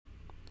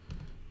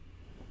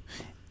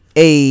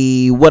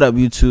Hey, what up,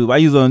 YouTube? I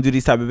usually don't do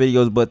these type of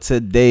videos, but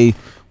today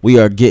we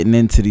are getting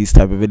into these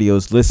type of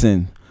videos.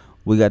 Listen,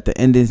 we got the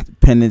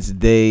Independence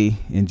Day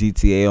in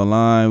GTA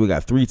Online. We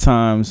got 3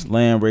 times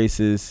land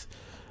races,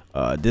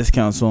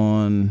 discounts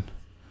on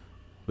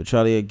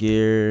Petroleum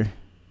gear.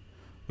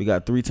 We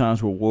got 3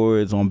 times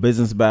rewards on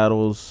business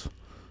battles,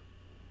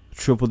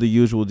 triple the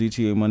usual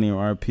GTA money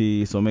or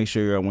RP. So make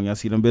sure when y'all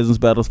see them business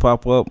battles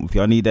pop up, if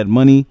y'all need that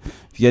money,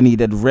 if y'all need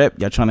that rep,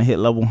 y'all trying to hit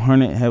level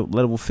 100, have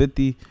level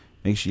 50.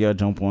 Make sure y'all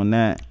jump on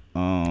that.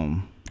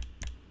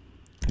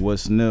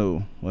 What's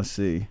new? Let's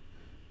see.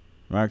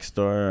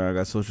 Rockstar. I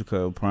got Social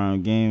Club,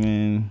 Prime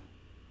Gaming.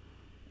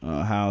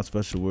 How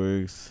Special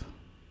Works.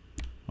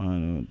 I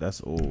don't know.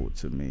 That's old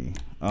to me.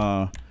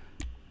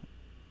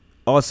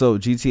 Also,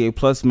 GTA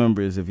Plus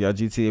members. If y'all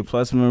GTA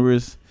Plus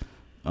members,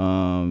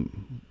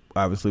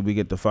 obviously we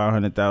get the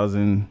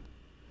 500,000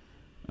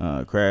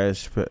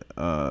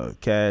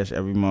 cash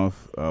every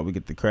month. We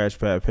get the Crash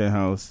Pad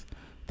Penthouse,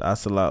 the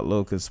Ocelot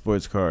Locust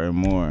sports car, and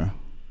more.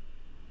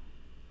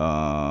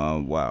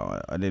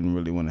 Wow, I didn't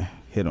really want to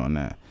hit on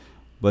that,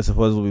 but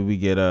supposedly we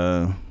get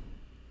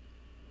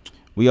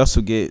we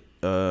also get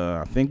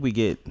I think we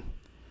get,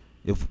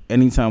 if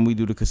anytime we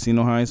do the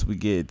casino heist, we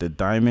get the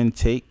diamond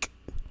take.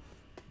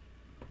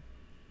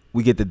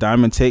 We get the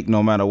diamond take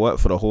no matter what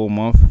for the whole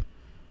month.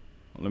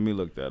 Let me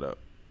look that up.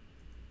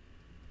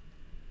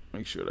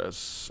 Make sure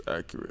that's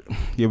accurate.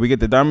 Yeah, we get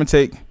the diamond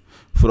take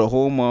for the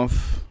whole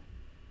month.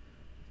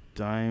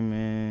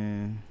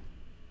 Diamond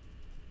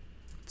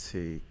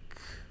take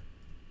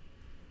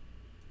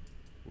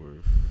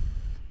worth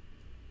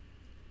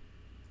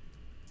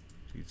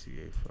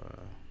GTA 5.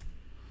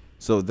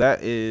 So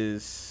that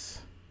is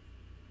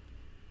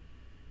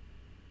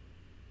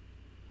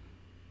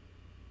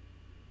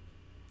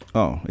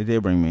it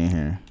did bring me in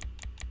here.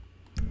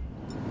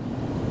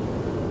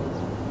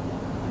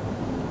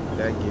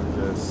 That gives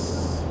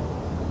us,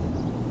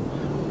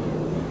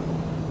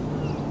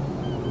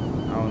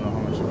 I don't know how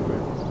much of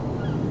it.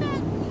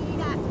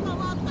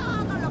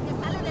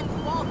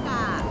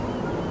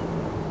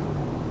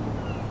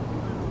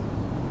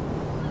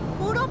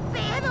 Puro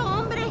pedo,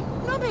 hombre.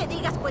 No me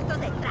digas cuentos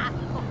de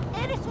tráfico.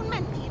 Eres un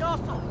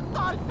mentiroso,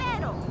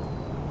 torpero.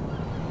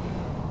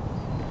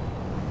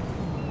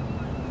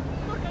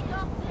 Porque yo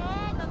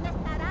sé dónde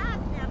estarás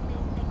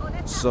realmente con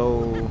esta.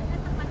 So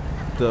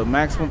the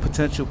maximum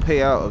potential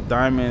payout of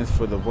diamonds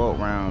for the vault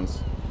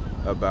rounds,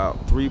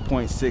 about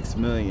 3.6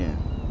 million.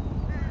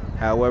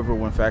 However,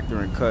 when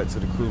factoring cuts to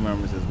the crew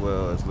members as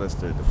well as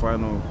Lester, the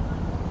final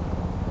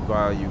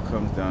value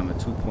comes down to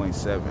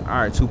 2.7. All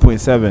right,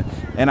 2.7.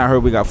 And I heard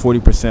we got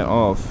 40%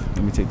 off.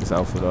 Let me take this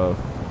outfit off.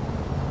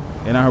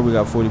 And I heard we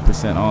got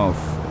 40% off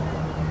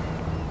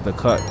the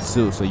cut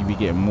too, so you be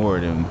getting more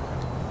than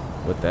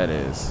what that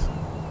is.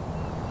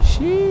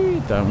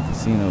 Shit, Diamond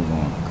Casino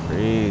going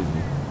crazy.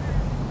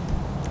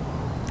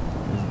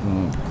 It's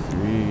going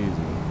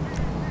crazy.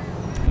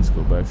 Let's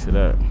go back to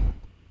that.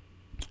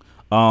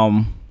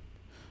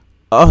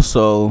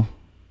 Also,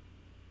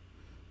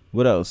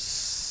 what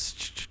else?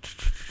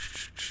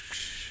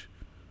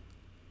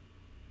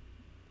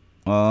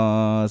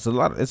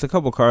 It's a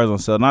couple cars on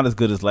sale. Not as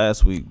good as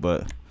last week,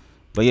 but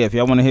yeah, if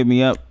y'all want to hit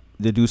me up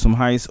to do some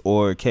heists,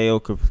 or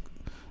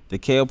the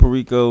KO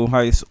Perico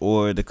heist,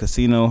 or the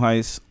casino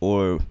heist,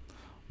 or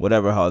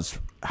whatever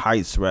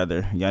heist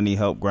rather, y'all need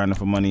help grinding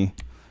for money,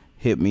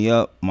 hit me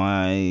up.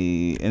 My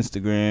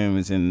Instagram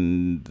is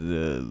in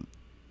the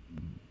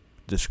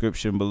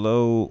description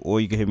below,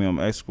 or you can hit me on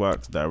my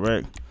Xbox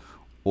direct,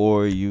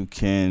 or you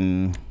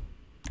can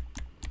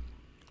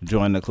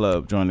join the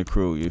club, join the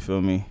crew, you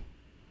feel me?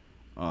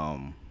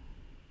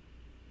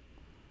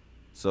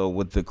 So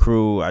with the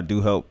crew, I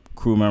do help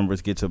crew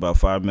members get to about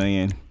 5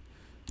 million.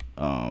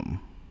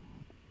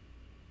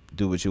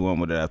 Do what you want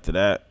with it after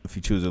that. If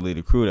you choose to lead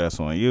a crew, that's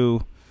on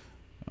you.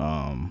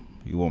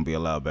 You won't be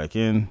allowed back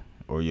in,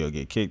 or you'll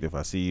get kicked if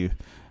I see you.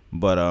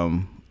 But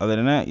other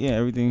than that, yeah,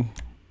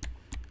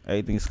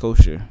 everything's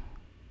kosher.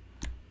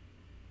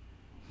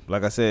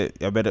 Like I said,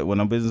 y'all better, when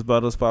them business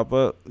battles pop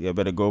up, y'all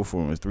better go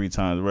for them. It's 3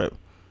 times rep.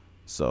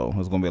 So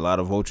there's gonna be a lot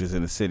of vultures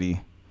in the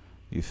city.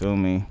 You feel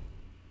me?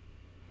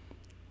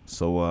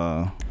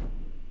 So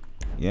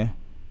yeah,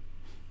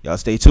 y'all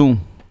stay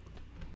tuned.